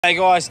Hey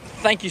guys,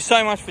 thank you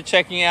so much for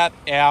checking out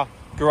our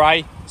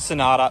grey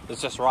Sonata that's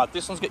just arrived.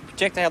 This one's got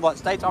projector headlights,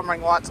 daytime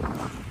running lights,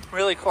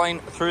 really clean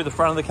through the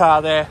front of the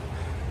car there,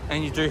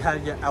 and you do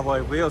have your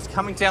alloy wheels.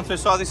 Coming down through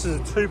the side, this is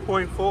a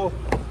 2.4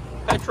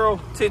 petrol,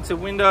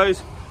 tinted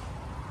windows,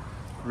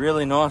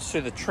 really nice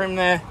through the trim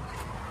there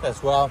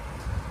as well.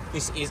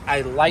 This is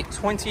a late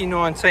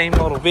 2019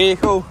 model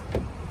vehicle,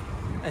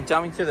 and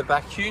jumping to the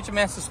back, huge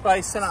amounts of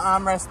space, center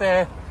armrest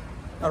there.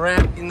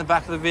 Around in the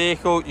back of the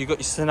vehicle, you've got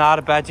your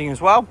Sonata badging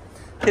as well.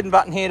 Hidden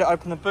button here to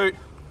open the boot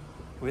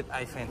with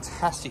a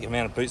fantastic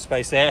amount of boot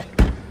space there.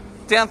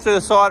 Down through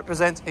the side, it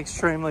presents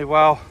extremely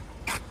well.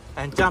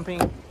 And jumping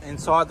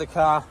inside the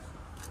car,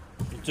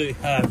 you do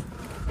have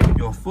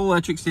your full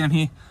electrics down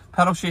here,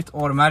 paddle shift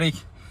automatic,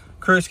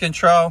 cruise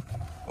control,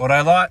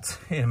 auto lights,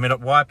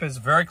 intermittent wipers,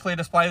 very clear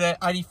display there,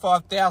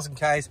 85,000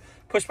 Ks,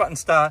 push button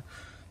start.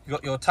 You've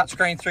got your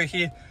touchscreen through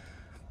here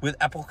with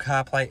Apple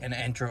CarPlay and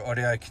Android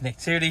Audio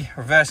connectivity,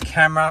 reverse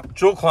camera,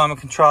 dual climate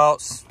control,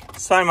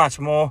 so much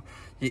more.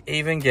 You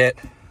even get,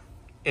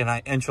 in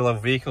an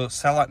entry-level vehicle,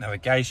 satellite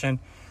navigation,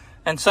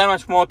 and so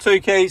much more. 2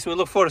 keys. We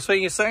look forward to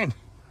seeing you soon.